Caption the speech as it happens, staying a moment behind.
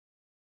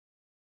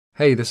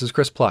Hey, this is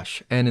Chris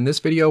Plush, and in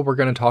this video we're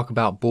going to talk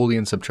about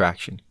Boolean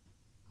subtraction.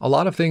 A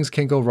lot of things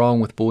can go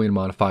wrong with Boolean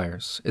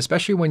modifiers,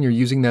 especially when you're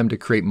using them to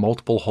create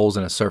multiple holes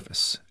in a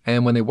surface.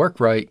 And when they work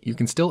right, you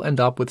can still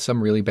end up with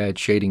some really bad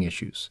shading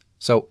issues.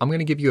 So I'm going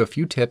to give you a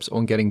few tips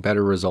on getting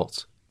better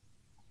results.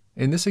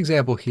 In this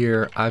example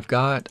here, I've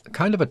got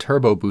kind of a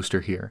turbo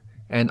booster here,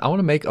 and I want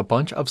to make a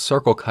bunch of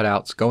circle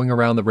cutouts going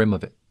around the rim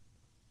of it.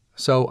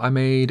 So I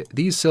made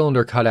these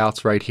cylinder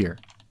cutouts right here.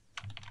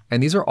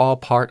 And these are all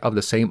part of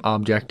the same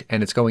object,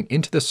 and it's going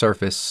into the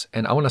surface,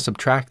 and I want to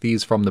subtract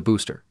these from the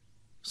booster.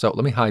 So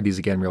let me hide these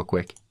again real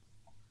quick.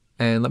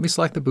 And let me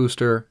select the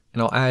booster,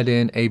 and I'll add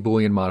in a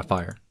Boolean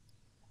modifier.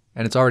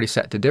 And it's already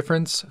set to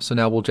difference, so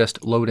now we'll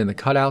just load in the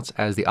cutouts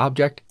as the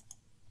object.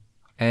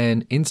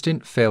 And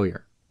instant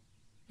failure.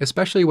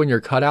 Especially when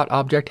your cutout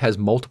object has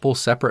multiple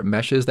separate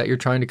meshes that you're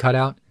trying to cut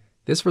out,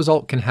 this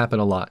result can happen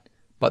a lot.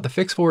 But the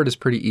fix for it is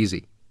pretty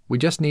easy. We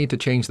just need to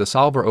change the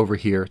solver over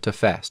here to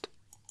fast.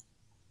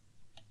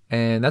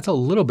 And that's a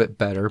little bit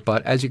better,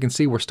 but as you can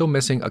see, we're still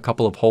missing a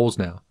couple of holes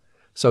now.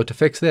 So to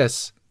fix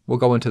this, we'll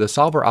go into the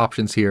solver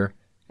options here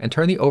and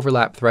turn the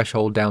overlap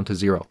threshold down to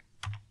 0.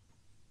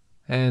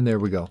 And there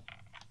we go.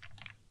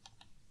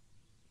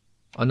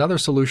 Another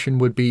solution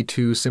would be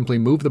to simply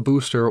move the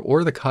booster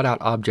or the cutout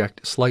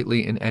object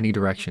slightly in any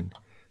direction.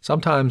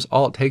 Sometimes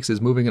all it takes is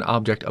moving an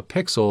object a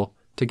pixel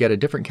to get a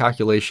different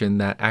calculation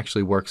that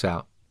actually works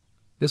out.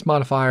 This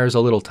modifier is a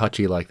little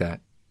touchy like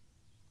that.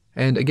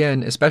 And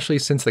again, especially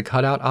since the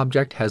cutout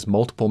object has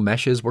multiple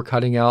meshes we're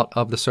cutting out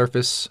of the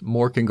surface,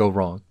 more can go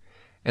wrong.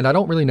 And I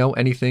don't really know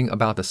anything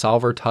about the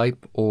solver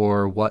type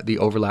or what the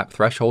overlap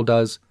threshold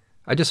does.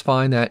 I just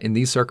find that in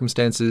these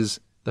circumstances,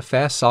 the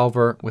fast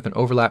solver with an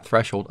overlap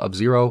threshold of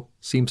 0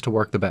 seems to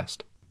work the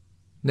best.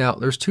 Now,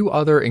 there's two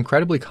other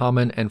incredibly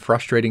common and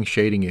frustrating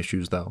shading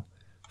issues though.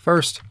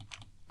 First,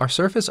 our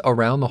surface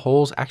around the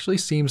holes actually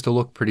seems to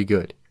look pretty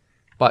good.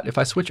 But if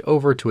I switch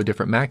over to a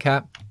different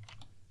matcap,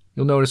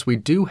 you'll notice we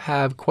do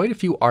have quite a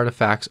few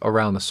artifacts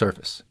around the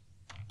surface.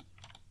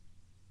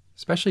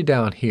 Especially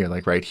down here,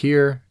 like right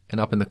here and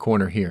up in the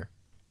corner here.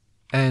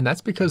 And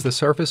that's because the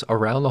surface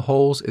around the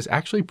holes is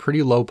actually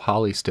pretty low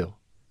poly still.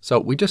 So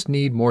we just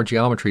need more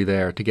geometry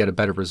there to get a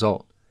better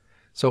result.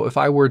 So if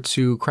I were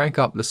to crank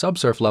up the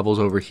subsurf levels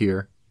over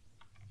here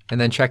and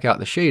then check out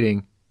the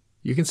shading,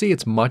 you can see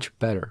it's much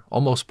better,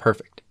 almost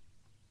perfect.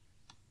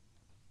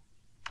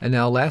 And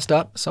now last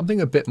up,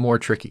 something a bit more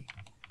tricky.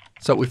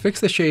 So we fixed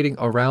the shading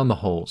around the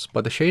holes,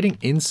 but the shading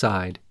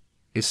inside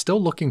is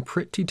still looking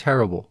pretty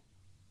terrible.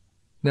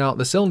 Now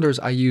the cylinders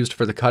I used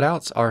for the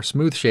cutouts are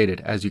smooth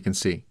shaded, as you can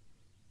see.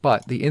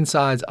 But the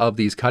insides of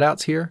these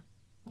cutouts here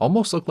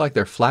almost look like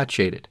they're flat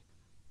shaded.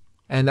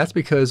 And that's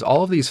because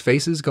all of these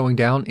faces going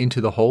down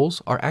into the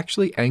holes are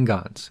actually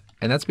n-gons.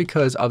 And that's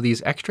because of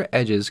these extra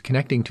edges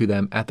connecting to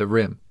them at the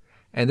rim.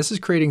 And this is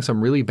creating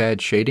some really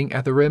bad shading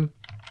at the rim.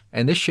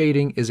 And this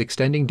shading is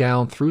extending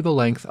down through the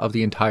length of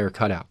the entire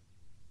cutout.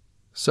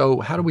 So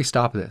how do we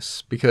stop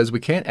this? Because we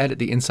can't edit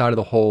the inside of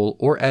the hole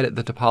or edit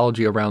the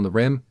topology around the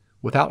rim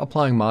without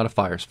applying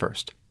modifiers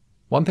first.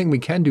 One thing we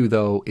can do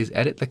though is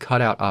edit the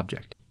cutout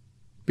object.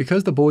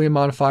 Because the Boolean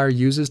modifier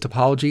uses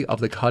topology of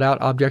the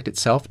cutout object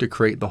itself to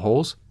create the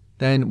holes,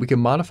 then we can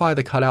modify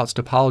the cutout's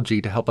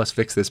topology to help us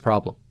fix this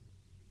problem.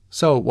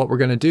 So what we're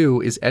going to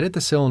do is edit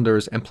the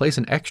cylinders and place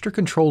an extra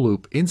control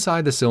loop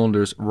inside the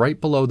cylinders right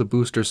below the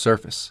booster's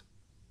surface.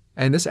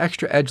 And this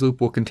extra edge loop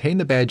will contain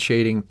the bad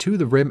shading to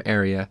the rim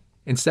area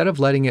instead of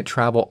letting it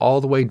travel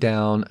all the way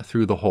down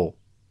through the hole.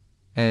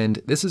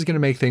 And this is going to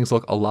make things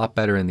look a lot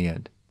better in the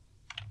end.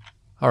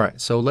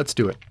 Alright, so let's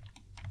do it.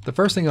 The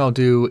first thing I'll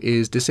do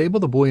is disable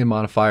the Boolean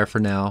modifier for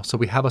now so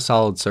we have a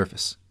solid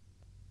surface.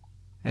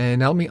 And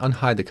now let me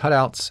unhide the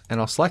cutouts and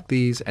I'll select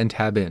these and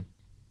tab in.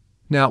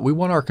 Now we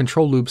want our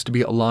control loops to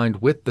be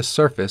aligned with the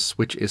surface,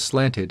 which is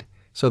slanted.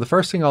 So the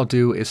first thing I'll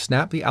do is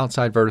snap the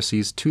outside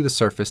vertices to the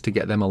surface to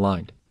get them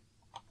aligned.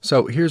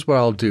 So here's what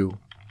I'll do.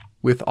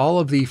 With all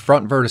of the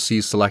front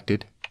vertices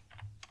selected,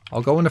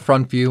 I'll go into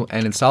front view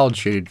and in solid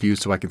shaded view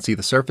so I can see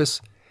the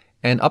surface.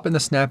 And up in the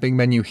snapping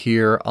menu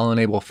here, I'll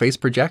enable face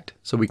project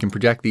so we can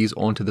project these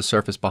onto the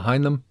surface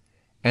behind them.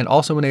 And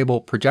also enable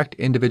project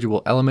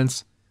individual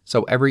elements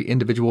so every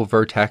individual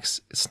vertex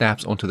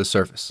snaps onto the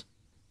surface.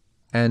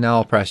 And now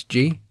I'll press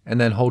G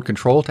and then hold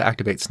Control to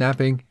activate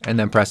snapping and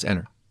then press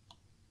Enter.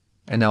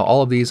 And now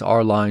all of these are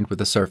aligned with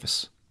the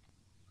surface.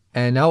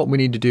 And now what we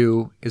need to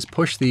do is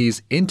push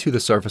these into the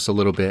surface a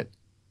little bit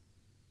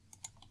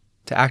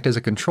to act as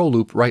a control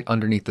loop right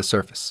underneath the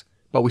surface.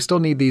 But we still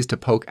need these to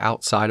poke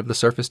outside of the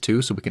surface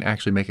too so we can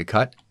actually make a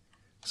cut.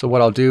 So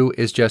what I'll do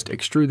is just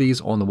extrude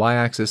these on the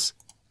y-axis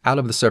out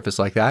of the surface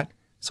like that.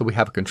 So we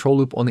have a control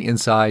loop on the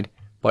inside,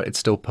 but it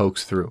still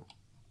pokes through.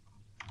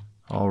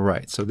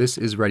 Alright, so this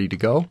is ready to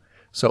go.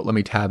 So let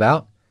me tab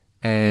out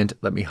and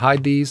let me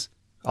hide these.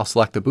 I'll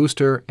select the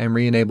booster and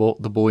re-enable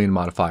the Boolean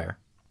modifier.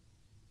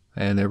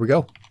 And there we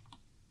go.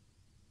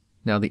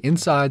 Now the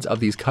insides of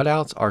these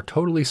cutouts are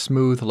totally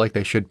smooth like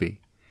they should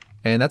be.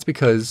 And that's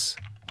because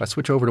if I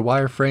switch over to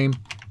wireframe,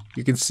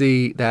 you can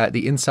see that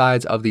the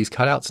insides of these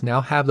cutouts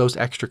now have those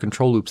extra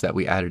control loops that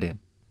we added in.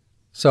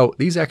 So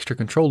these extra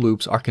control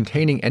loops are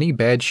containing any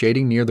bad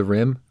shading near the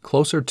rim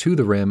closer to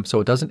the rim so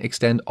it doesn't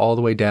extend all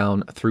the way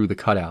down through the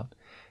cutout.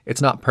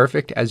 It's not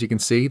perfect, as you can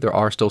see. There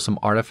are still some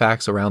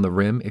artifacts around the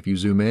rim if you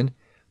zoom in,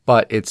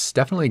 but it's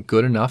definitely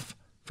good enough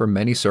for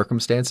many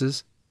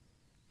circumstances,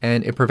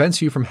 and it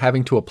prevents you from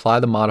having to apply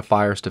the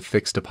modifiers to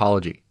fix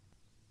topology.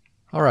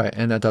 Alright,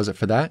 and that does it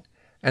for that.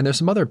 And there's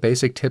some other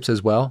basic tips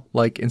as well,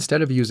 like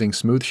instead of using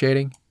smooth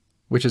shading,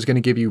 which is going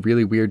to give you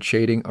really weird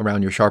shading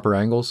around your sharper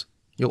angles,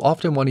 you'll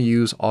often want to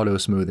use auto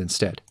smooth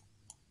instead.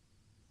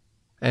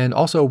 And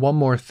also one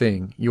more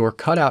thing, your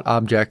cutout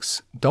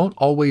objects don't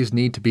always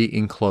need to be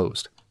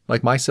enclosed.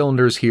 Like my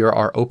cylinders here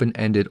are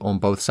open-ended on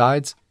both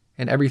sides,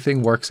 and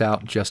everything works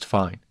out just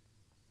fine.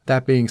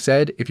 That being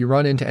said, if you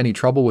run into any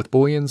trouble with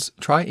Booleans,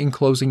 try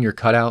enclosing your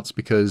cutouts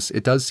because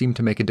it does seem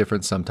to make a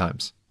difference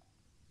sometimes.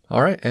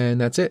 Alright,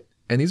 and that's it.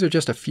 And these are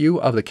just a few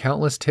of the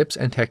countless tips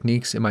and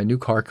techniques in my new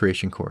car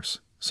creation course.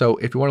 So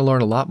if you want to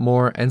learn a lot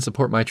more and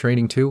support my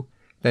training too,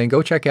 then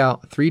go check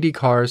out 3D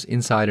Cars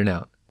Inside and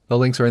Out. The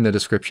links are in the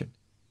description.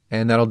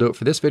 And that'll do it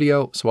for this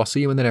video, so I'll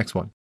see you in the next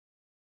one.